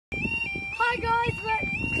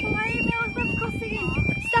singing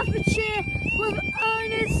Staffordshire with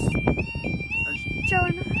Ernest, Joe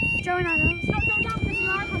and Adams. Not going down because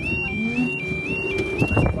your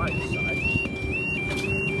iPad's That's quite this side.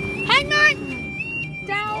 Hang on!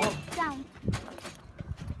 Down. Down.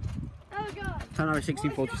 Oh god. Time now is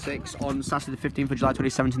 16:46 on Saturday the 15th of July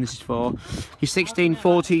 2017. This is for your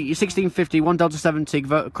 1650 1 Delta 70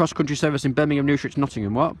 cross country service in Birmingham, Newswich,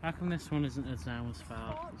 Nottingham. What? How come this one isn't as now as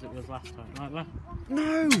far as it was last time? Like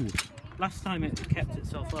No! last time it kept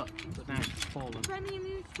itself up, but now it's fallen. Birmingham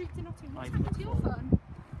New Street to Nottingham. What's Like, happened to your phone?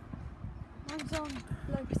 Mine's on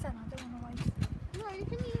low percent, I don't want to waste it. No, you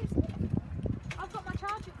can use. I've got my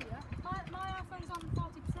charger here. My iPhone's on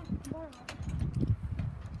 40%. You can borrow it.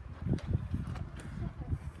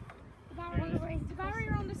 The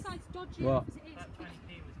barrier on this side's dodgy What? as it is. That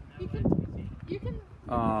 20p was You nowhere can. to be seen. You can.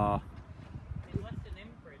 Ah. It's less than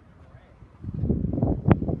imprint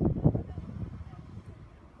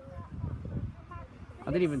I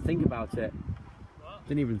didn't even think about it. What?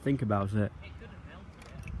 Didn't even think about it. It could have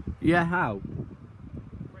melted it. Yeah, how?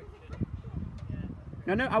 Friction.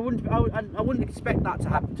 Yeah. No, no, I wouldn't expect that to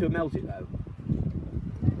happen to melt it though.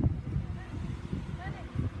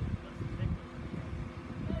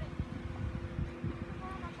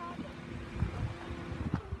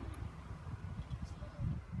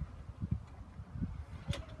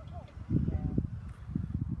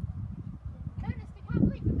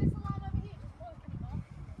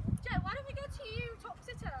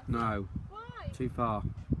 No, Why? too far.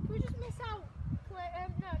 Can we just miss out? No,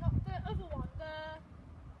 not the other one. The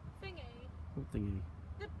thingy. What thingy?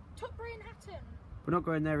 The Tutbury and Hatton. We're not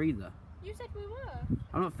going there either. You said we were.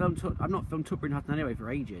 I've not filmed Tutbury and Hatton anyway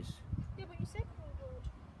for ages. Yeah, but you said we would.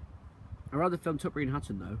 I'd rather film Tutbury and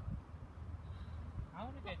Hatton though. I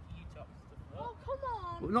want to go to Utop's to Oh, foot. come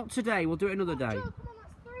on. Well, not today. We'll do it another day. Joe, come on,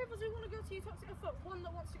 that's three of us who want to go to Utop's to foot. One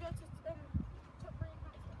that wants to go to Tutbury and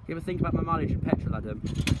Hatton. You ever think about my mileage and petrol, Adam?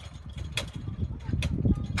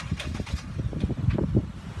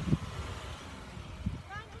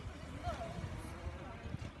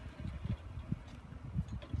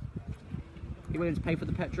 You willing to pay for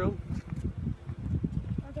the petrol?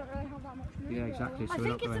 I don't really have that much money. Yeah, exactly. So I we're think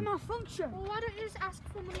not it's a going. malfunction. Well, why don't you just ask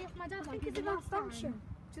for money off my dad? I like think you it's a did last malfunction. time?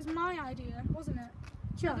 Which is my idea, wasn't it?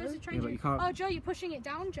 Joe? There's a Yeah, train. but you can't. Oh, Joe, you're pushing it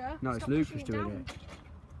down, Joe. No, it's Stop Luke pushing who's doing down. it.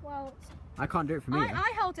 Well, I can't do it for me. though.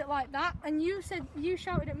 I held it like that, and you said you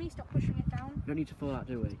shouted at me, "Stop pushing it down." We don't need to fall out,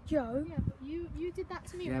 do we? Joe? Yeah, but you did that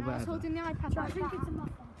to me Yeah, when I was whatever. holding the iPad Joe, I like think that. it's a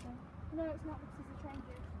malfunction. No, it's not because it's a train.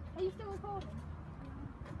 Are you still recording?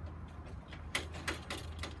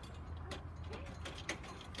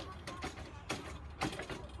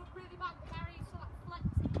 Really bad, the barriers are like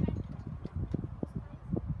flexing.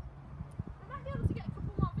 I might be able to get a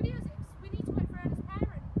couple more videos in, 'cause we need to wait for Ernest's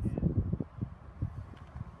parents.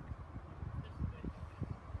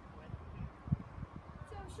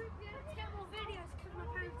 So should we be able to get more videos because my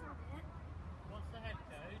parents aren't here? What's the head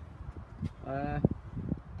code?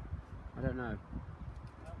 I don't know. I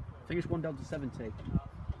think it's 1 Delta 70.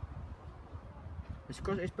 It's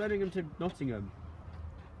Birmingham to Nottingham.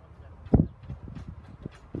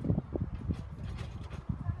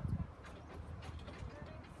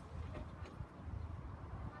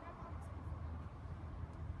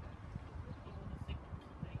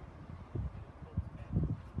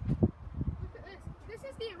 Look at this. This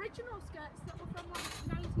is the original skirts that were from like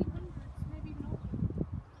 1900s, maybe even older.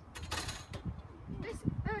 This,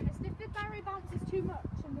 Ernest, if the barrier bounces too much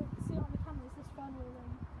and we see it on the cameras, this phone will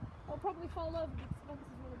ring. It'll probably fall over because it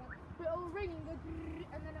bounces really bad. But it'll ring and go grrr,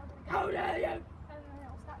 and then it'll go. How dare you! And then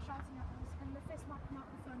it'll start shouting at us, and the fist might come out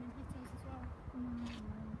of the phone and hit us as well.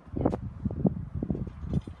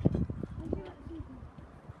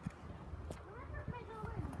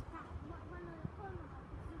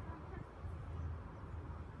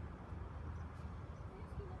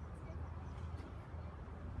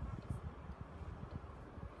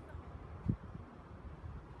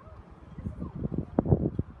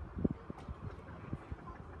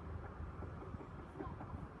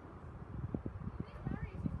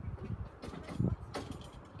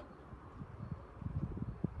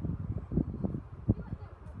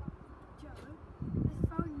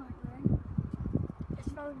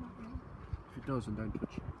 If it does, then don't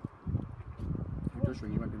touch it. If it does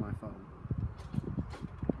ring, it won't be my phone.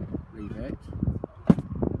 Leave it.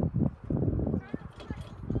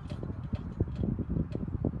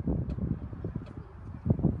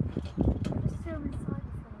 It's still inside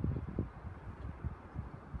the phone.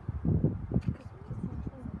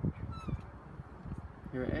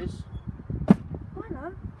 Here it is. I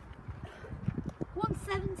know.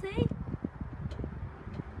 170.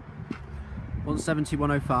 170,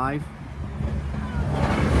 105.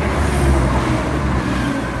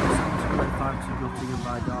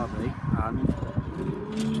 stand.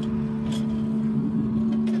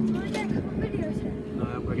 Want to get a couple videos here? No,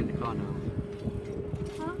 I'm going in the car now.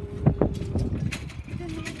 Huh? You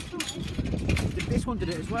didn't want to try? This one did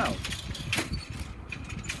it as well.